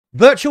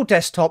Virtual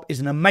Desktop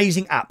is an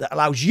amazing app that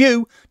allows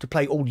you to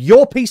play all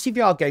your PC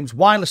VR games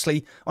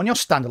wirelessly on your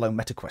standalone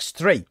Meta Quest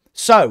 3.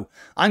 So,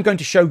 I'm going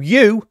to show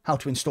you how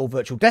to install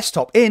Virtual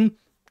Desktop in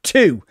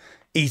 2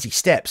 easy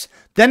steps.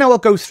 Then I will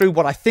go through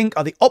what I think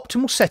are the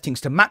optimal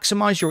settings to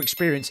maximize your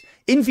experience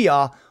in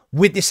VR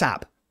with this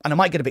app. And I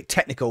might get a bit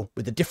technical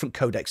with the different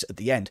codecs at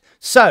the end.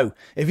 So,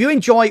 if you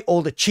enjoy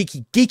all the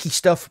cheeky, geeky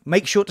stuff,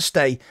 make sure to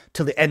stay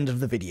till the end of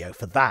the video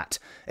for that.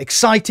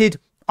 Excited?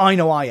 I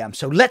know I am.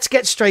 So let's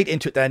get straight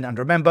into it then. And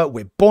remember,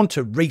 we're born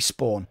to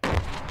respawn.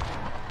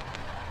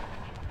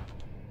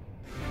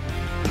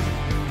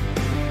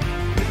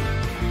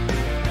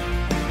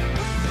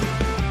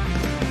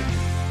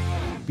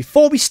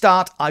 Before we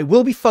start, I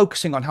will be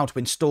focusing on how to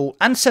install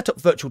and set up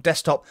Virtual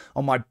Desktop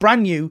on my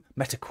brand new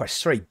Meta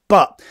Quest 3.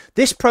 But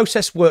this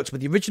process works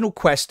with the original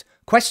Quest,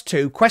 Quest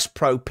 2, Quest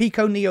Pro,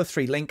 Pico Neo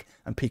 3 Link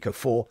and Pico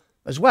 4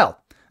 as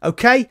well.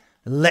 Okay,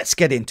 let's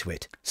get into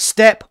it.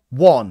 Step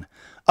 1.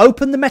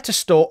 Open the Meta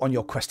Store on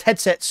your Quest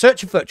headset,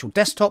 search for Virtual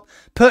Desktop,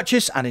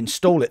 purchase and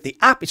install it. The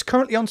app is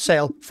currently on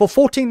sale for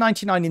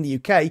 $14.99 in the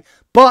UK,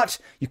 but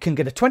you can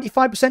get a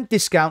 25%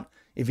 discount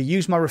if you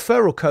use my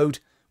referral code,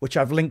 which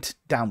I've linked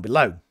down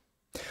below.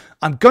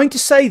 I'm going to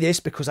say this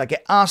because I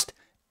get asked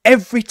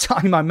every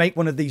time I make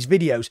one of these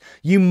videos.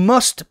 You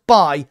must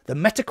buy the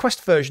Meta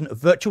Quest version of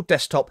Virtual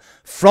Desktop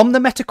from the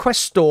Meta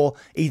Quest store,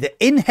 either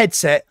in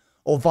headset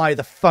or via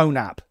the phone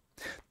app.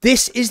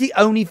 This is the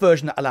only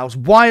version that allows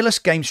wireless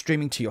game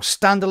streaming to your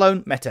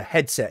standalone Meta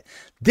headset.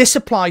 This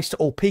applies to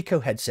all Pico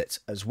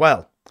headsets as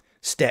well.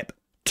 Step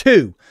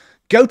 2.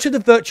 Go to the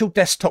Virtual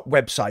Desktop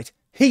website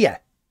here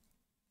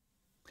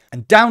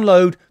and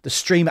download the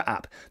Streamer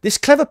app. This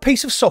clever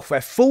piece of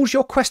software fools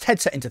your Quest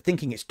headset into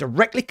thinking it's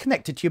directly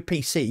connected to your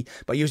PC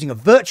by using a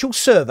virtual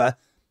server.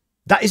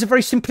 That is a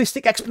very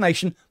simplistic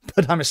explanation,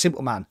 but I'm a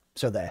simple man,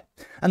 so there.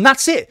 And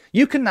that's it.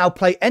 You can now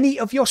play any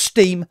of your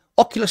Steam,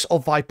 Oculus or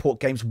Viveport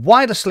games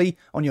wirelessly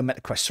on your Meta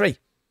Quest 3.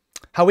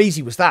 How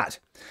easy was that?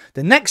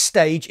 The next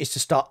stage is to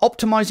start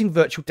optimizing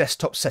Virtual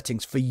Desktop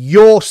settings for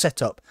your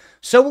setup.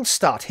 So we'll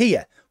start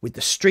here with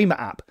the Streamer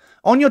app.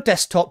 On your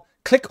desktop,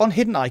 click on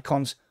Hidden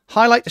Icons,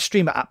 highlight the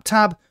Streamer app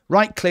tab,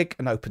 right-click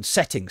and open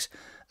Settings.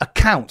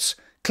 Accounts.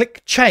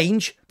 Click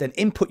Change, then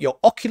input your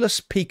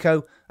Oculus,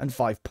 Pico and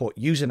Viveport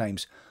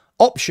usernames.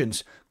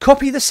 Options.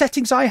 Copy the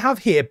settings I have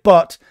here,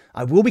 but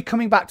I will be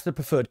coming back to the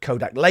preferred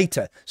codec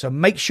later, so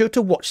make sure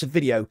to watch the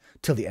video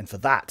till the end for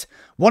that.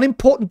 One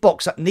important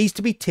box that needs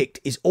to be ticked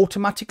is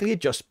automatically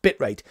adjust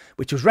bitrate,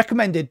 which was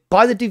recommended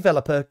by the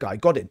developer Guy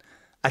Godin,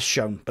 as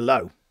shown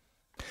below.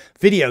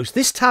 Videos.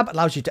 This tab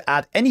allows you to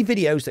add any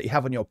videos that you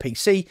have on your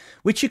PC,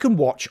 which you can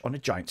watch on a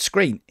giant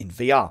screen in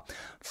VR.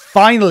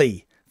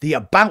 Finally, the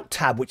About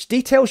tab, which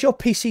details your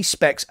PC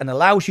specs and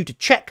allows you to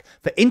check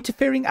for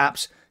interfering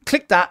apps.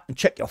 Click that and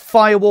check your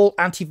firewall,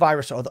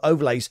 antivirus or other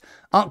overlays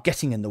aren't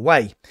getting in the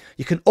way.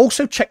 You can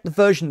also check the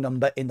version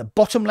number in the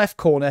bottom left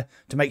corner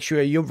to make sure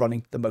you're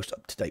running the most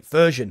up-to-date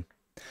version.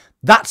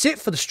 That's it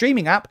for the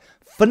streaming app.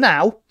 For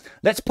now,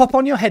 let's pop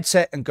on your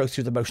headset and go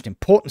through the most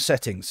important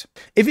settings.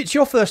 If it's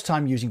your first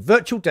time using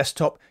Virtual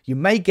Desktop, you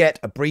may get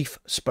a brief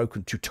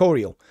spoken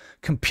tutorial.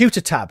 Computer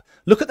tab.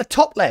 Look at the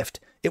top left.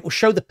 It will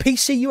show the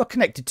PC you are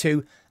connected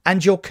to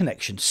and your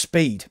connection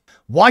speed.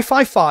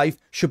 Wi-Fi 5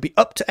 should be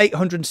up to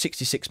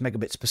 866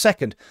 megabits per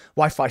second.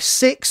 Wi-Fi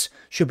 6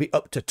 should be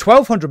up to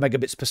 1200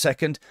 megabits per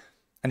second.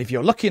 And if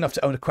you're lucky enough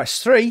to own a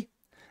Quest 3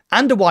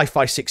 and a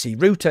Wi-Fi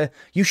 6E router,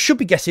 you should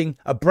be getting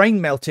a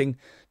brain-melting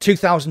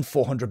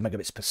 2400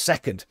 megabits per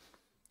second.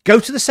 Go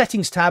to the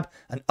Settings tab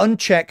and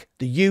uncheck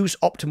the Use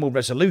Optimal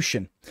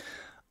Resolution.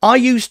 I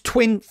use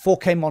twin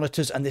 4K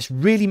monitors and this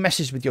really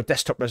messes with your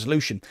desktop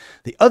resolution.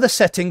 The other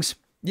settings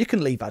you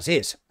can leave as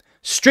is.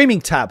 Streaming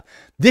tab.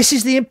 This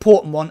is the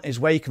important one, is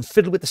where you can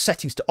fiddle with the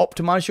settings to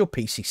optimize your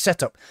PC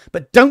setup.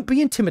 But don't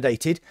be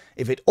intimidated.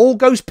 If it all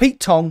goes Pete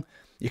Tong,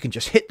 you can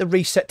just hit the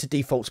Reset to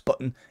Defaults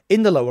button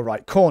in the lower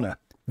right corner.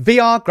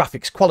 VR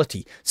graphics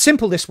quality.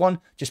 Simple this one.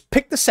 Just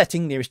pick the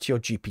setting nearest to your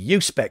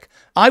GPU spec.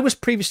 I was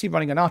previously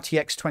running an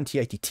RTX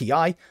 2080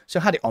 Ti, so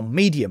had it on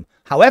medium.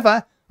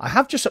 However, I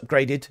have just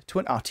upgraded to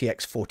an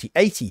RTX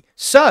 4080.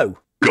 So,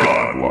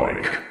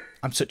 godlike.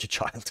 I'm such a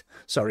child.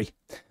 Sorry.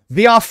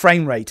 VR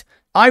frame rate.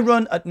 I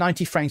run at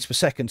 90 frames per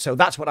second, so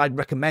that's what I'd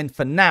recommend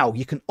for now.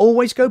 You can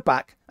always go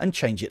back and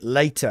change it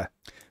later.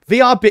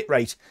 VR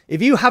bitrate. If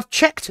you have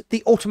checked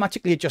the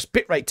automatically adjust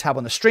bitrate tab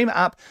on the Streamer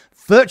app,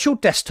 Virtual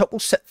Desktop will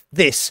set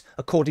this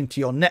according to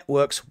your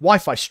network's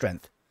Wi-Fi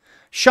strength.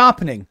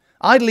 Sharpening.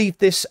 I'd leave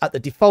this at the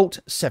default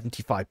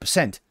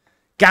 75%.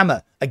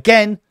 Gamma.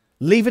 Again,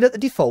 leave it at the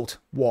default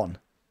 1.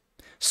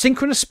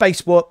 Synchronous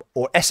space warp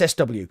or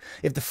SSW.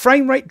 If the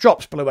frame rate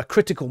drops below a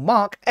critical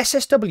mark,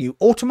 SSW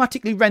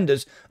automatically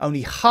renders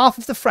only half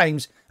of the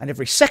frames and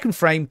every second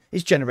frame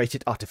is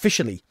generated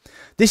artificially.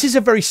 This is a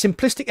very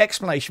simplistic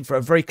explanation for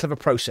a very clever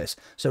process,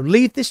 so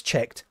leave this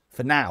checked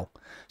for now.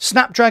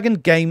 Snapdragon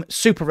Game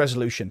Super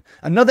Resolution.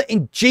 Another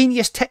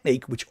ingenious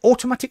technique which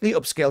automatically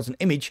upscales an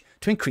image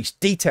to increase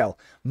detail.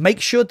 Make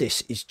sure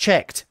this is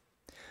checked.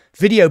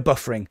 Video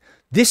buffering.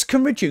 This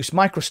can reduce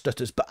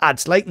microstutters but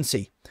adds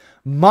latency.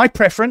 My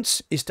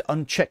preference is to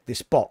uncheck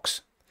this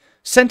box.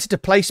 Center to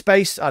play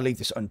space, I leave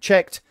this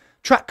unchecked.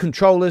 Track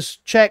controllers,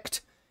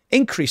 checked.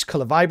 Increase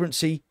color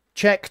vibrancy,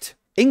 checked.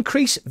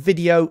 Increase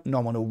video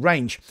nominal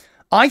range.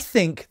 I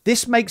think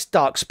this makes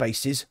dark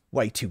spaces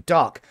way too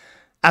dark,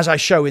 as I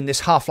show in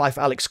this Half-Life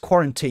Alyx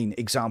Quarantine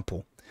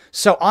example.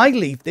 So I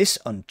leave this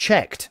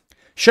unchecked.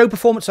 Show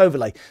performance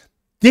overlay.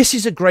 This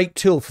is a great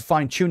tool for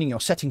fine-tuning your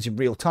settings in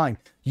real time.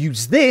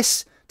 Use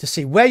this to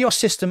see where your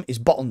system is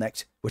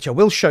bottlenecked, which I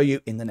will show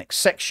you in the next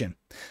section.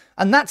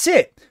 And that's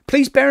it.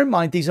 Please bear in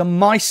mind these are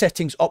my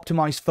settings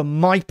optimized for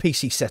my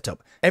PC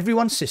setup.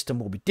 Everyone's system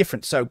will be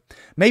different, so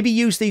maybe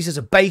use these as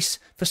a base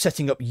for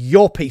setting up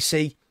your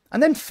PC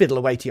and then fiddle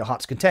away to your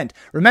heart's content.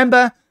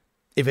 Remember,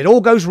 if it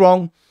all goes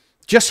wrong,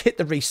 just hit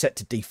the reset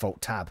to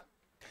default tab.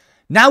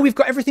 Now we've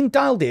got everything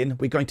dialed in,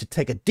 we're going to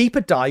take a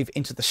deeper dive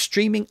into the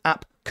streaming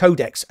app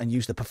Codecs and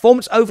use the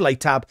Performance Overlay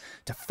tab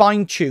to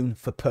fine-tune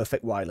for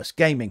perfect wireless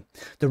gaming.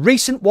 The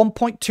recent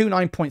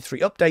 1.29.3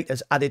 update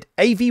has added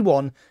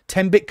AV1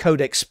 10-bit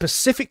codec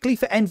specifically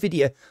for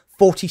Nvidia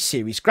 40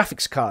 series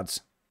graphics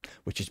cards,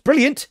 which is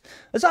brilliant,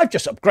 as I've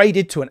just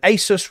upgraded to an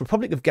Asus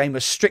Republic of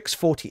Gamers Strix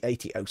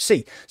 4080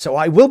 OC, so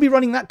I will be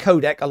running that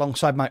codec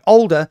alongside my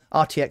older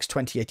RTX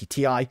 2080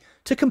 Ti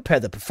to compare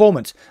the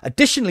performance.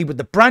 Additionally, with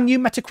the brand new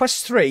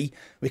MetaQuest 3,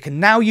 we can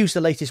now use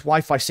the latest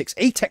Wi-Fi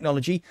 6E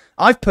technology.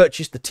 I've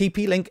purchased the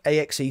TP-Link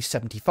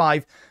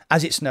AXE75,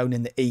 as it's known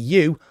in the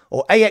EU,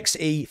 or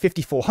AXE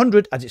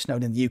 5400 as it's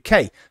known in the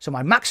UK, so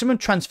my maximum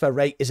transfer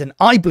rate is an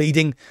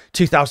eye-bleeding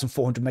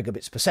 2400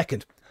 megabits per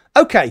second.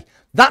 Okay,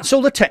 that's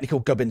all the technical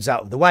gubbins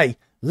out of the way.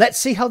 Let's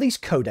see how these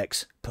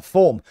codecs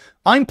perform.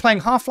 I'm playing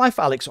Half-Life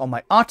Alyx on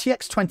my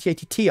RTX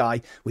 2080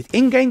 Ti with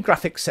in-game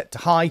graphics set to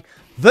high,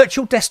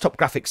 virtual desktop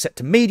graphics set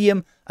to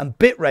medium, and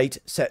bitrate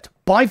set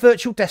by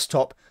virtual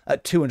desktop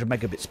at 200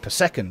 megabits per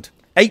second.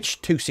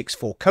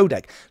 H.264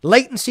 Codec.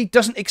 Latency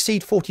doesn't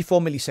exceed 44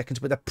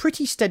 milliseconds with a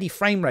pretty steady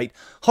frame rate,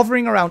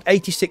 hovering around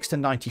 86 to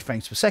 90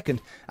 frames per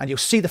second, and you'll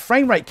see the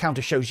frame rate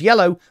counter shows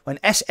yellow when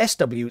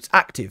SSW is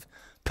active.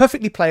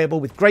 Perfectly playable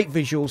with great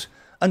visuals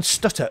and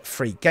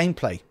stutter-free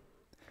gameplay.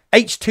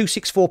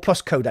 H.264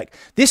 Plus Codec.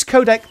 This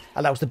codec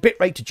allows the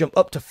bitrate to jump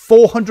up to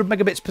 400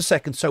 megabits per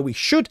second, so we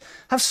should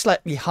have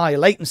slightly higher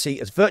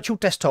latency as virtual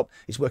desktop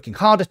is working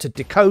harder to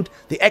decode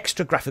the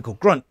extra graphical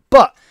grunt,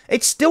 but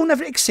it still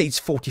never exceeds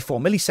 44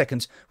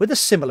 milliseconds with a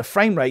similar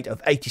frame rate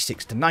of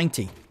 86 to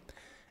 90.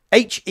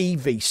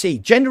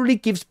 HEVC generally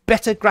gives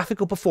better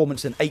graphical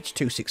performance than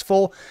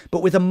H.264,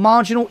 but with a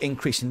marginal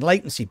increase in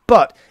latency,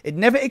 but it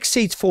never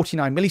exceeds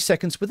 49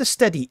 milliseconds with a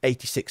steady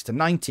 86 to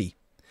 90.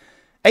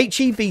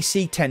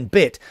 HEVC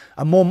 10-bit,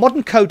 a more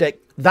modern codec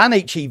than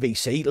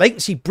HEVC,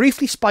 latency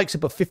briefly spikes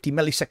above 50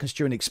 milliseconds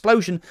during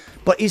explosion,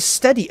 but is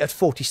steady at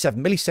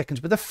 47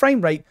 milliseconds with a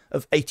frame rate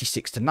of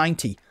 86 to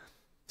 90.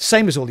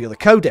 Same as all the other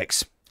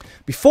codecs.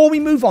 Before we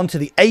move on to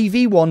the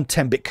AV1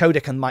 10-bit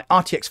codec and my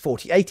RTX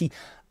 4080,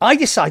 I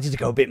decided to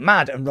go a bit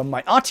mad and run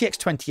my RTX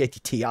 2080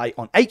 Ti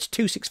on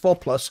H.264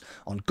 Plus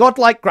on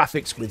godlike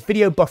graphics with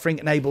video buffering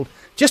enabled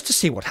just to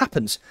see what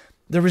happens.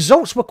 The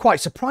results were quite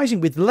surprising,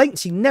 with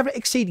latency never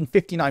exceeding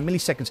 59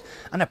 milliseconds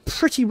and a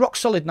pretty rock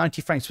solid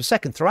 90 frames per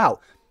second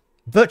throughout.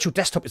 Virtual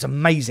desktop is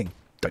amazing,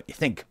 don't you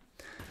think?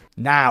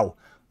 Now,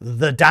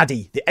 the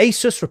daddy, the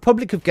Asus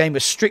Republic of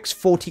Gamers Strix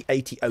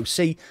 4080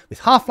 OC with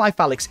Half-Life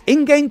Alyx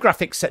in-game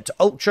graphics set to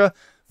ultra,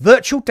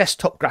 virtual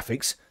desktop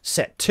graphics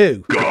set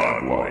to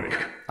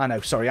godlike. I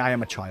know, sorry, I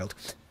am a child.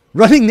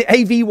 Running the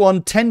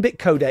AV1 10-bit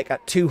codec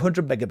at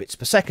 200 megabits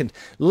per second.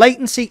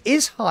 Latency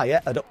is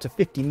higher at up to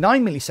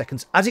 59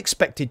 milliseconds as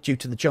expected due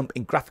to the jump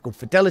in graphical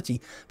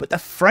fidelity, but the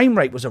frame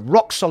rate was a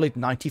rock-solid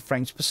 90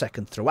 frames per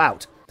second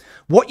throughout.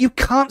 What you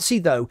can't see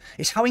though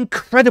is how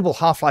incredible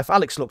Half-Life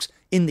Alyx looks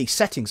in these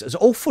settings, as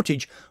all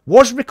footage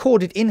was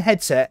recorded in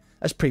headset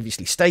as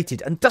previously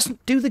stated and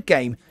doesn't do the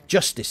game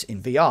justice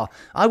in VR.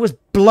 I was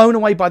blown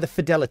away by the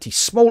fidelity,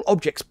 small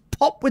objects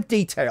pop with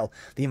detail,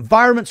 the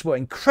environments were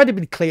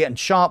incredibly clear and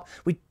sharp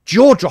with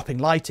jaw-dropping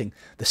lighting.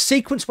 The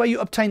sequence where you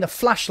obtain the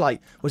flashlight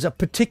was a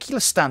particular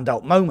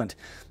standout moment,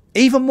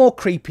 even more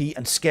creepy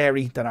and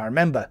scary than I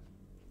remember.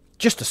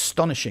 Just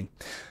astonishing.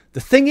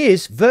 The thing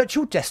is,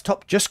 virtual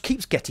desktop just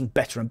keeps getting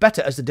better and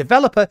better as the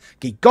developer,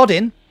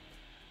 GODLIKE,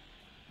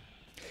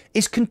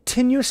 is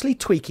continuously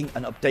tweaking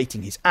and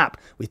updating his app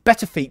with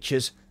better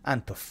features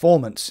and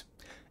performance.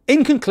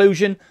 In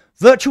conclusion,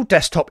 virtual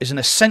desktop is an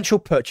essential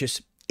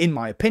purchase in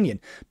my opinion.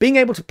 Being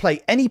able to play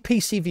any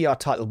PC VR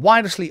title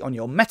wirelessly on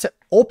your Meta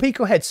or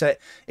Pico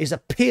headset is a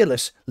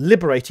peerless,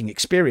 liberating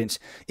experience.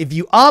 If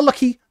you are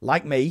lucky,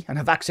 like me, and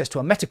have access to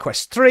a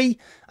MetaQuest 3,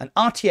 an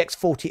RTX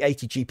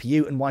 4080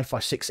 GPU and Wi-Fi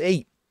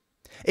 6E,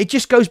 it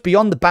just goes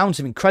beyond the bounds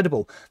of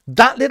incredible.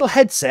 That little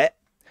headset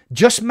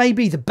just may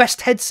be the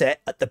best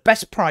headset at the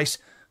best price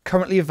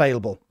currently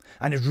available,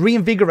 and has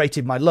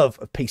reinvigorated my love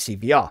of PC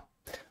VR.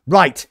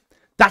 Right,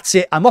 That's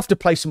it. I'm off to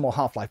play some more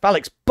Half-Life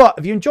Alyx. But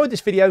if you enjoyed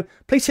this video,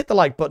 please hit the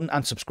like button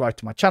and subscribe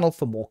to my channel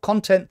for more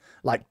content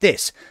like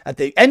this. At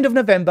the end of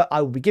November,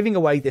 I will be giving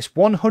away this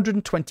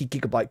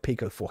 120GB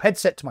Pico 4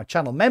 headset to my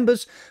channel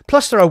members.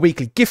 Plus, there are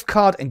weekly gift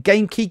card and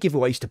game key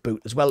giveaways to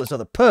boot, as well as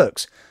other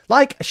perks,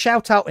 like a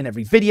shout out in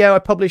every video I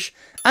publish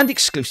and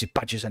exclusive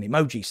badges and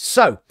emojis.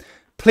 So,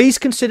 please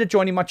consider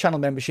joining my channel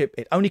membership.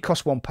 It only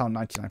costs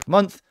 £1.99 per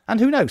month. And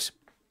who knows,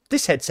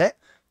 this headset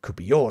could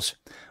be yours.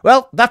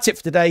 Well, that's it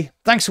for today.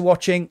 Thanks for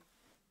watching.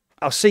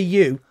 I'll see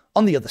you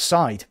on the other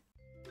side.